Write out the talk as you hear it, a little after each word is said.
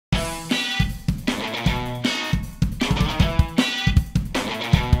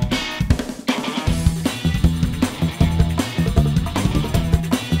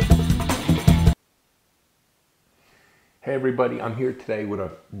Hey everybody, I'm here today with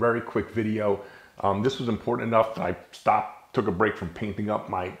a very quick video. This was important enough that I took a break from painting up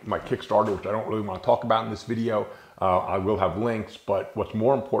my Kickstarter, which I don't really want to talk about in this video. I will have links, but what's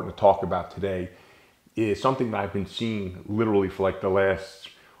more important to talk about today is something that I've been seeing literally for like the last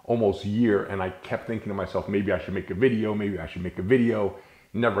almost year, and I kept thinking to myself, maybe I should make a video,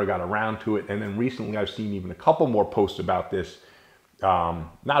 never got around to it. And then recently I've seen even a couple more posts about this,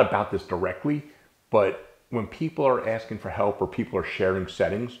 not about this directly, but when people are asking for help or people are sharing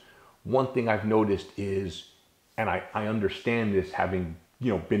settings, one thing I've noticed is, and I understand this having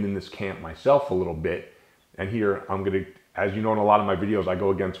been in this camp myself a little bit, and here I'm gonna, as you know in a lot of my videos, I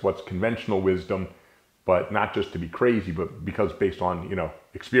go against what's conventional wisdom, but not just to be crazy, but because based on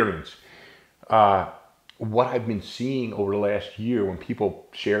experience. What I've been seeing over the last year when people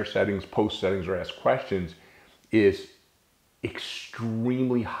share settings, post settings, or ask questions is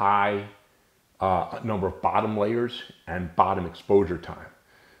extremely high number of bottom layers and bottom exposure time.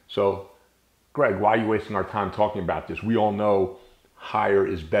 So, Greg, why are you wasting our time talking about this? We all know higher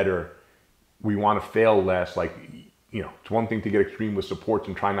is better. We want to fail less. It's one thing to get extreme with supports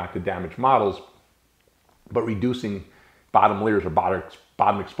and try not to damage models, but reducing bottom layers or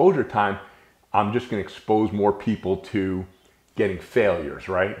bottom exposure time, I'm just going to expose more people to getting failures,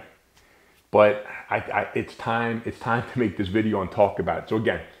 right? But it's time to make this video and talk about it. So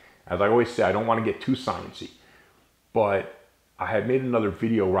again, as I always say, I don't want to get too sciencey, but I had made another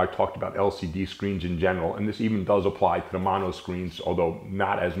video where I talked about LCD screens in general, and this even does apply to the mono screens, although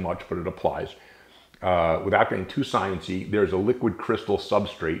not as much, but it applies. Without getting too sciencey, there's a liquid crystal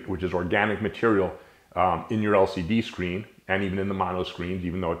substrate, which is organic material in your LCD screen, and even in the mono screens,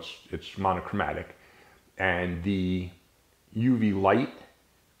 even though it's monochromatic. And the UV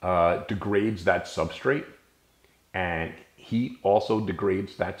light degrades that substrate, and heat also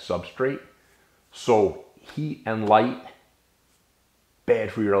degrades that substrate. So heat and light,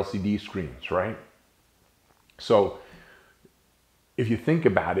 bad for your LCD screens, right? So if you think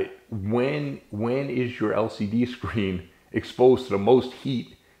about it, when is your LCD screen exposed to the most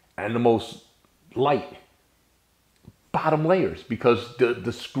heat and the most light? Bottom layers, because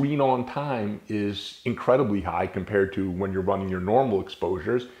the screen on time is incredibly high compared to when you're running your normal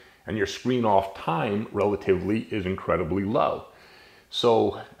exposures, and your screen off time relatively is incredibly low.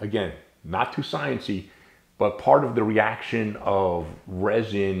 So again, not too sciencey, but part of the reaction of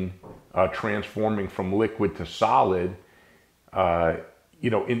resin transforming from liquid to solid,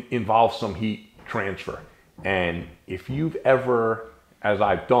 involves some heat transfer. And if you've ever, as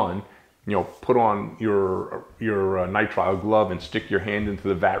I've done, put on your nitrile glove and stick your hand into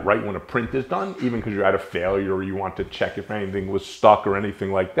the vat right when a print is done, even because you're at a failure or you want to check if anything was stuck or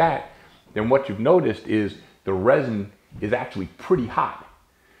anything like that, then what you've noticed is the resin is actually pretty hot.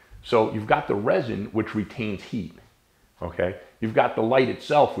 So you've got the resin, which retains heat, okay? You've got the light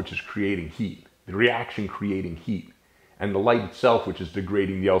itself, which is creating heat, the reaction creating heat, and the light itself, which is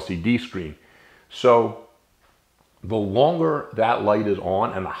degrading the LCD screen. So the longer that light is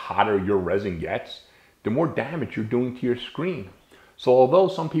on and the hotter your resin gets, the more damage you're doing to your screen. So although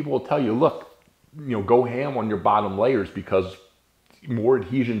some people will tell you, look, go ham on your bottom layers because more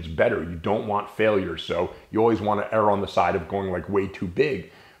adhesion's better. You don't want failures. So you always want to err on the side of going like way too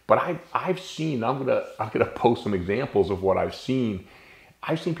big. But I've seen, I'm gonna post some examples of what I've seen.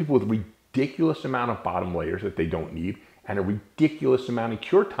 I've seen people with ridiculous amount of bottom layers that they don't need and a ridiculous amount of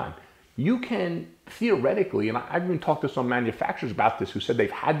cure time. You can theoretically, and I've even talked to some manufacturers about this who said they've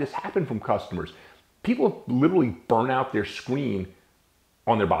had this happen from customers. People literally burn out their screen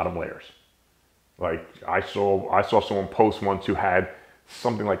on their bottom layers. Like I saw someone post once who had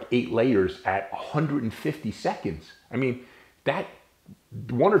something like 8 layers at 150 seconds. I mean, that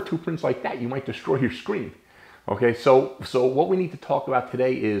 1 or 2 prints like that, you might destroy your screen. Okay, so what we need to talk about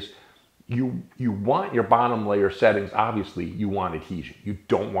today is you want your bottom layer settings, obviously you want adhesion. You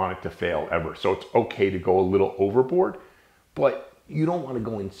don't want it to fail ever. So it's okay to go a little overboard, but you don't want to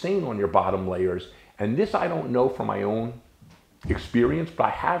go insane on your bottom layers. And this I don't know from my own experience, but I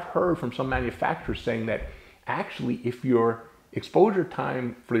have heard from some manufacturers saying that actually if your exposure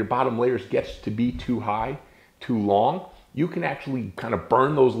time for your bottom layers gets to be too high, too long, you can actually kind of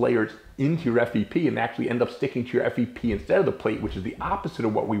burn those layers into your FEP and actually end up sticking to your FEP instead of the plate, which is the opposite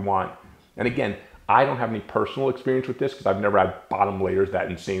of what we want. And again, I don't have any personal experience with this because I've never had bottom layers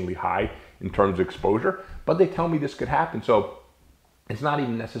that insanely high in terms of exposure, but they tell me this could happen. So it's not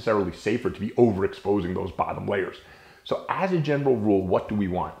even necessarily safer to be overexposing those bottom layers. So as a general rule, what do we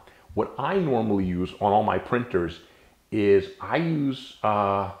want? What I normally use on all my printers is I use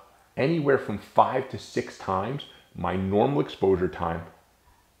anywhere from 5 to 6 times my normal exposure time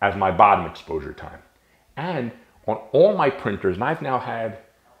as my bottom exposure time. And on all my printers, and I've now had,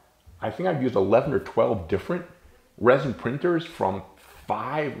 I think I've used 11 or 12 different resin printers from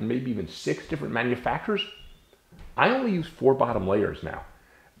 5, maybe even 6 different manufacturers. I only use 4 bottom layers now.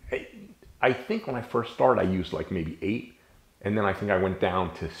 I think when I first started, I used like maybe 8, and then I think I went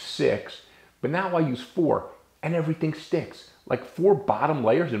down to 6, but now I use 4, and everything sticks. Like 4 bottom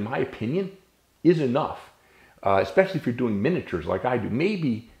layers, in my opinion, is enough, especially if you're doing miniatures like I do.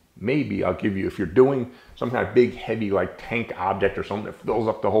 Maybe I'll give you, if you're doing some kind of big, heavy, like tank object or something that fills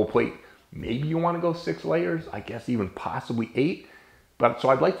up the whole plate, maybe you want to go 6 layers, I guess even possibly 8. But so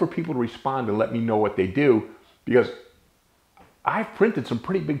I'd like for people to respond and let me know what they do, because I've printed some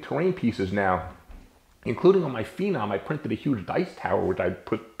pretty big terrain pieces now, including on my Phenom. I printed a huge dice tower, which I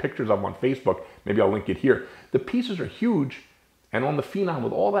put pictures of on Facebook. Maybe I'll link it here. The pieces are huge, and on the Phenom,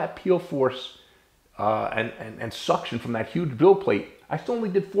 with all that peel force and suction from that huge build plate, I still only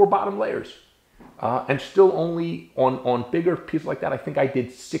did 4 bottom layers. And still only on bigger pieces like that, I think I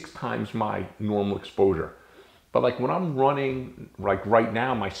did 6 times my normal exposure. But like when I'm running, like right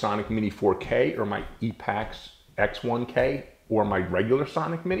now, my Sonic Mini 4K or my Epax X1K or my regular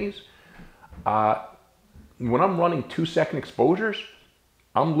Sonic Minis, when I'm running 2-second exposures,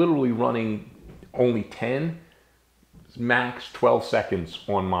 I'm literally running only 10, max 12 seconds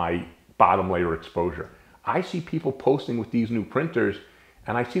on my bottom layer exposure. I see people posting with these new printers,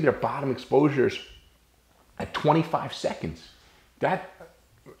 and I see their bottom exposures at 25 seconds. That,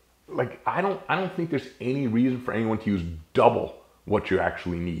 like, I don't think there's any reason for anyone to use double what you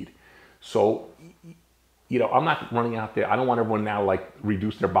actually need. So, you know, I'm not running out there. I don't want everyone now like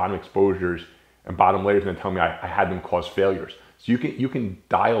reduce their bottom exposures and bottom layers and then tell me I had them cause failures. So you can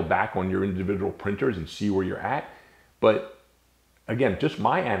dial back on your individual printers and see where you're at. But again, just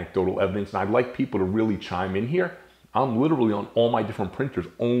my anecdotal evidence, and I'd like people to really chime in here. I'm literally on all my different printers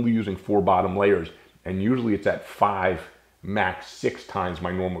only using 4 bottom layers, and usually it's at 5, max 6 times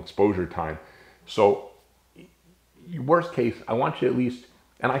my normal exposure time. So worst case, I want you at least,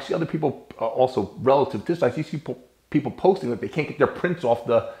 and I see other people also relative to this, I see people posting that they can't get their prints off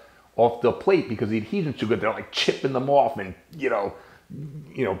the plate because the adhesion's too good. They're like chipping them off and you know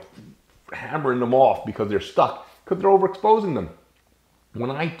hammering them off because they're stuck, because they're overexposing them.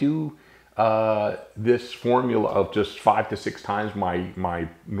 When I do this formula of just 5 to 6 times my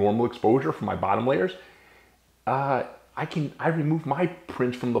normal exposure for my bottom layers, I remove my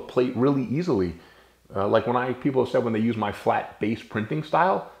prints from the plate really easily. Like people have said when they use my flat base printing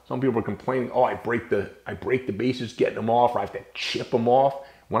style, some people are complaining, oh, I break the bases getting them off, or I have to chip them off.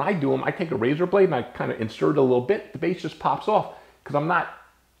 When I do them, I take a razor blade and I kind of insert it a little bit, the base just pops off because I'm not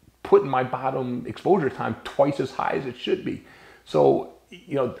putting my bottom exposure time twice as high as it should be. So,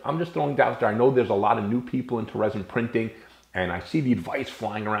 you know, I'm just throwing that out there. I know there's a lot of new people into resin printing, and I see the advice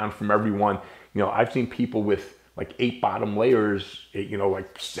flying around from everyone. You know, I've seen people with like 8 bottom layers, you know,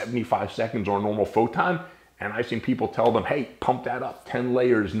 like 75 seconds or normal photo time. And I've seen people tell them, hey, pump that up, 10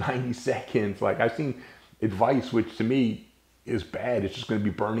 layers, 90 seconds. Like I've seen advice, which to me is bad. It's just going to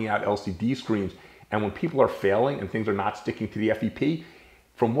be burning out LCD screens. And when people are failing and things are not sticking to the FEP,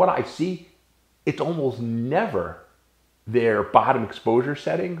 from what I see, it's almost never their bottom exposure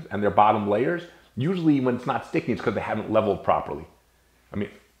settings and their bottom layers. Usually when it's not sticking, it's because they haven't leveled properly. I mean,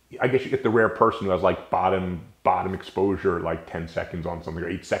 I guess you get the rare person who has like bottom exposure like 10 seconds on something or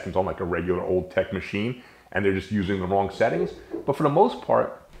 8 seconds on like a regular old tech machine, and they're just using the wrong settings. But for the most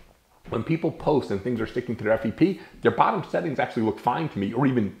part, when people post and things are sticking to their FEP, their bottom settings actually look fine to me, or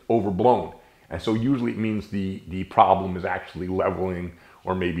even overblown. And so usually it means the problem is actually leveling,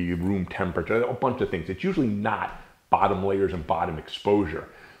 or maybe room temperature, a bunch of things. It's usually not bottom layers and bottom exposure.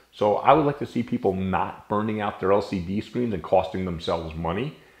 So I would like to see people not burning out their LCD screens and costing themselves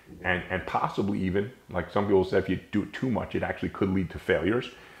money, and possibly even, like some people said, if you do it too much, it actually could lead to failures.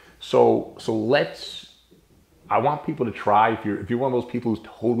 So I want people to try, if you're one of those people who's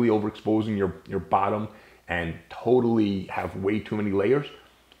totally overexposing your bottom and totally have way too many layers,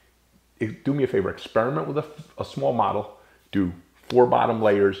 do me a favor, experiment with a small model, do 4 bottom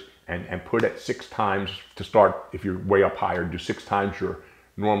layers, and put it 6 times to start. If you're way up higher, do 6 times your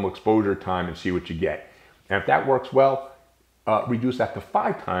normal exposure time and see what you get. And if that works well, reduce that to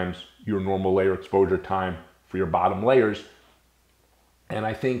 5 times your normal layer exposure time for your bottom layers. And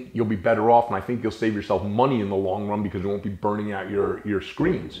I think you'll be better off, and I think you'll save yourself money in the long run, because you won't be burning out your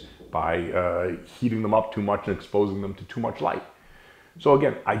screens by heating them up too much and exposing them to too much light. So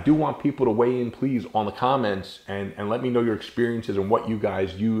again, I do want people to weigh in, please, on the comments and let me know your experiences and what you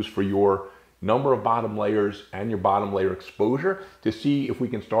guys use for your number of bottom layers and your bottom layer exposure, to see if we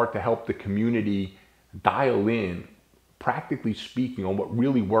can start to help the community dial in, practically speaking, on what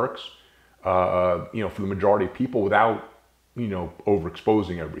really works you know, for the majority of people without, you know,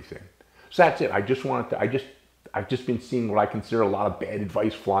 overexposing everything. So that's it. I've just been seeing what I consider a lot of bad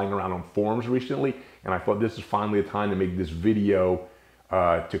advice flying around on forums recently, and I thought this is finally a time to make this video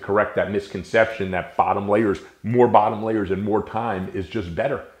to correct that misconception that more bottom layers and more time is just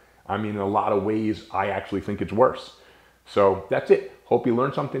better. I mean, in a lot of ways, I actually think it's worse. So that's it. Hope you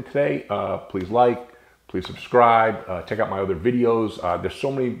learned something today. Please like, please subscribe, check out my other videos. There's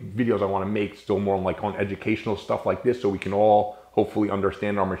so many videos I want to make, still more like on educational stuff like this, so we can all hopefully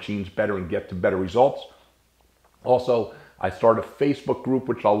understand our machines better and get to better results. Also, I started a Facebook group,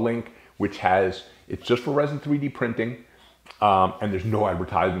 which I'll link, it's just for resin 3D printing, and there's no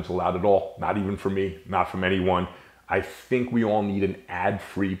advertisements allowed at all, not even for me, not from anyone. I think we all need an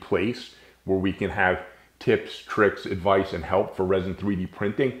ad-free place where we can have tips, tricks, advice, and help for resin 3D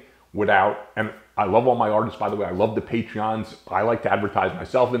printing and I love all my artists, by the way. I love the Patreons. I like to advertise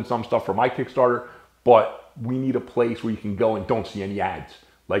myself in some stuff for my Kickstarter, but we need a place where you can go and don't see any ads.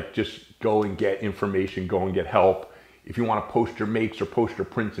 Like, just go and get information, go and get help. If you want to post your makes or post your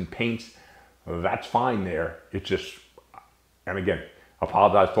prints and paints, that's fine there. It's just, and again,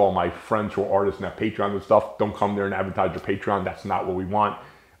 apologize to all my friends who are artists and have Patreon and stuff. Don't come there and advertise your Patreon. That's not what we want.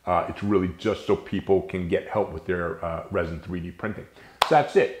 It's really just so people can get help with their resin 3D printing. So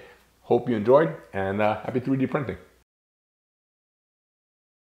that's it. Hope you enjoyed, and happy 3D printing.